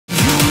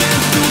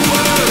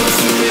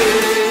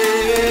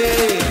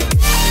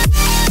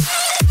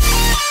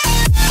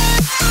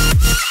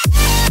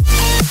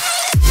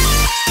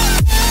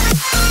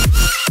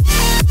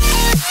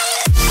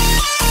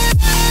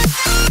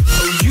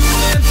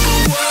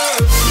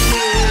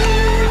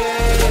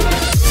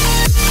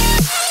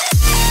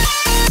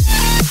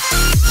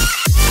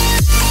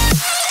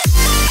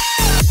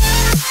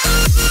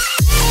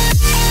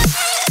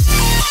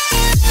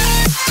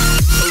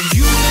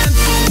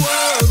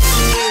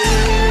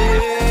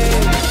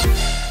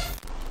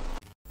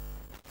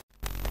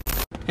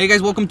Hey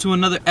guys, welcome to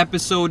another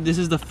episode. This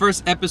is the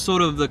first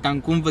episode of the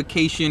Cancun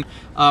vacation.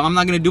 I'm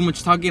not gonna do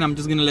much talking. I'm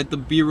just gonna let the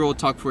B-roll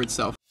talk for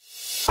itself.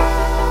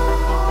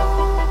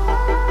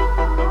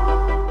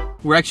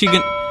 We're actually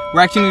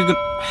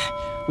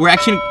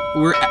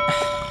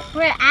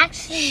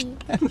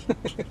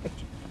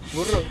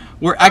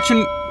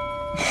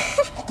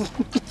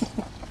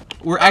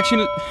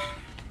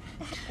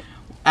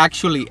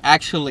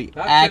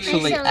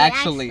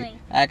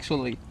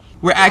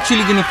We're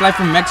actually gonna fly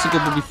from Mexico,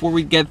 but before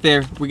we get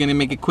there, we're gonna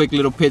make a quick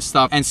little pit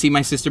stop and see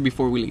my sister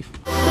before we leave.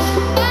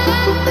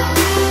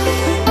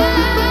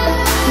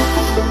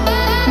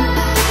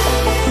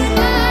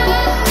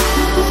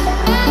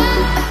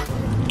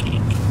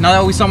 Now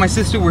that we saw my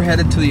sister, we're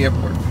headed to the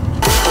airport.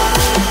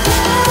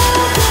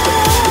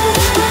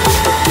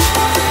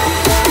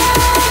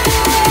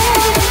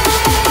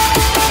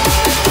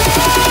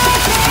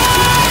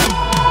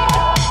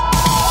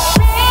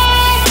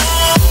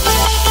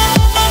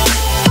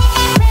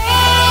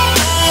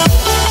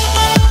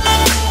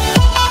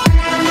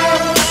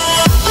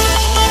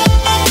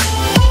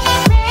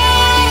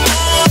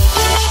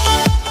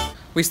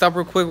 We stopped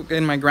real quick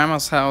in my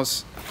grandma's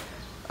house,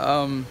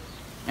 and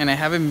I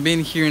haven't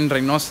been here in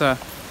Reynosa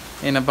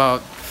in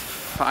about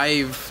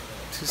 5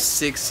 to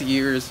 6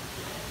 years,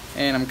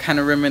 and I'm kind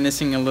of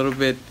reminiscing a little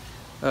bit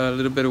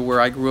of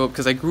where I grew up,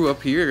 because I grew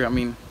up here. I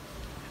mean,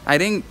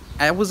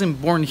 I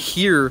wasn't born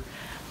here,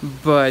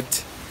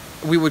 but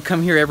we would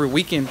come here every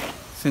weekend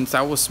since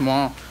I was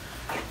small.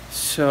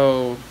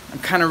 So I'm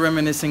kind of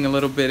reminiscing a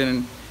little bit,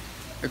 and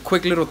a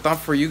quick little thought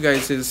for you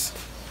guys is,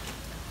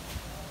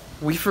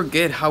 we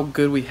forget how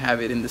good we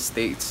have it in the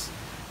States.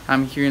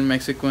 I'm here in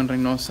Mexico, in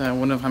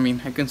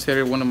Reynosa, I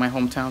consider it one of my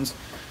hometowns.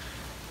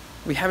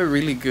 We have it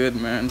really good,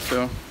 man.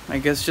 So I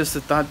guess just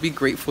a thought, be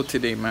grateful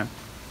today, man.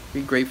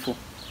 Be grateful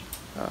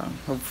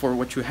for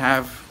what you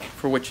have,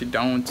 for what you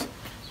don't.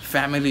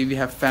 Family, if you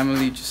have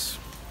family, just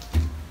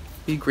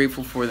be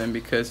grateful for them,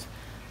 because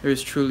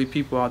there's truly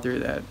people out there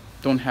that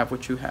don't have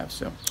what you have.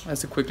 So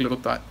that's a quick little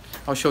thought.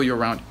 I'll show you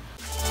around.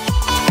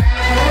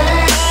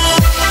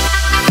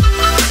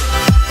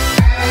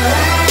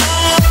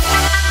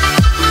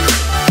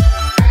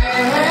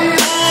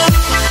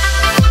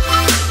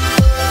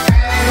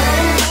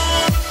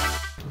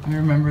 I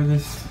remember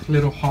this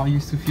little hall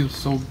used to feel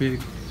so big.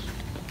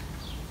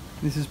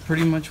 This is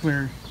pretty much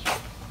where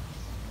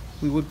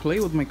we would play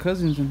with my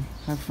cousins and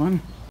have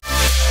fun.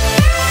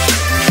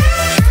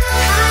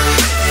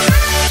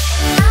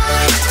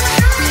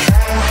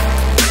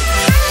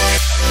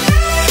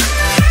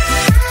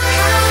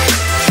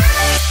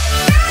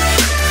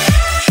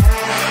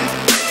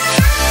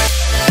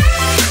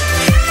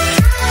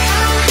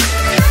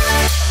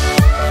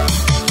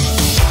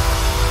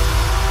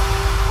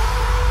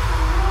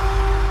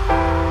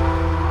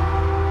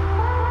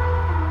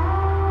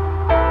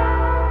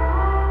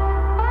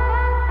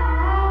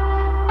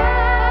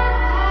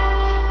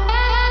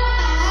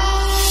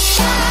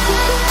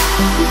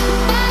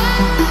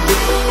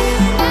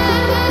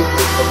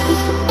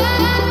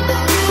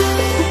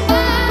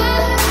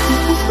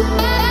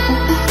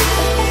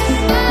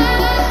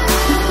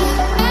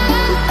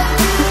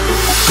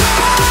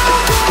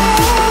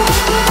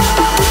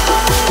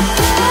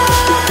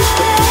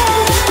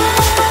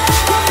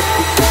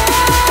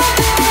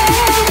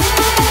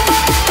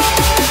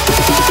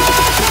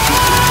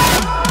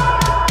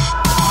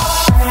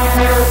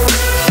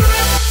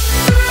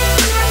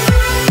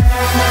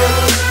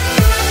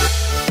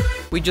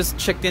 We just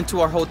checked into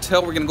our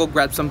hotel. We're gonna go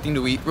grab something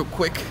to eat real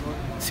quick,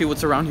 see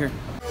what's around here.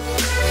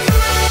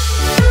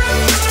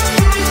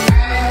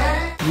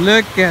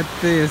 Look at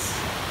this.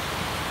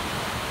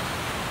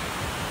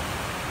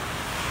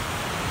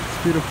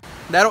 It's beautiful.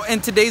 That'll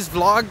end today's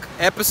vlog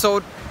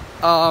episode.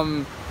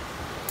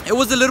 It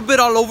was a little bit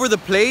all over the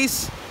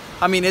place.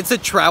 I mean, it's a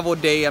travel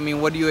day. I mean,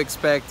 what do you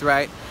expect,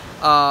 right?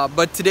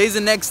 But today's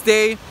the next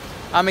day.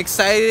 I'm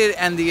excited,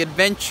 and the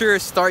adventure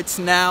starts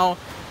now.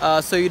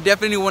 So you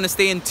definitely want to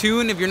stay in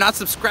tune. If you're not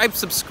subscribed,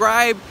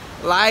 subscribe,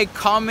 like,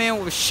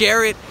 comment,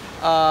 share it.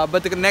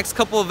 But the next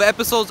couple of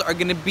episodes are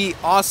gonna be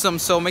awesome,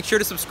 so make sure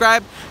to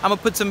subscribe. I'm gonna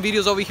put some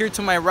videos over here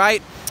to my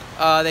right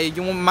that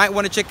you might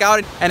want to check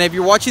out. And if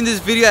you're watching this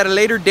video at a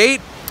later date,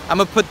 I'm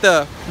gonna put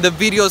the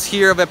videos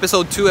here of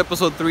episode 2,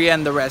 episode 3,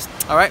 and the rest.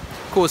 All right,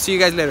 cool. See you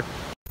guys later.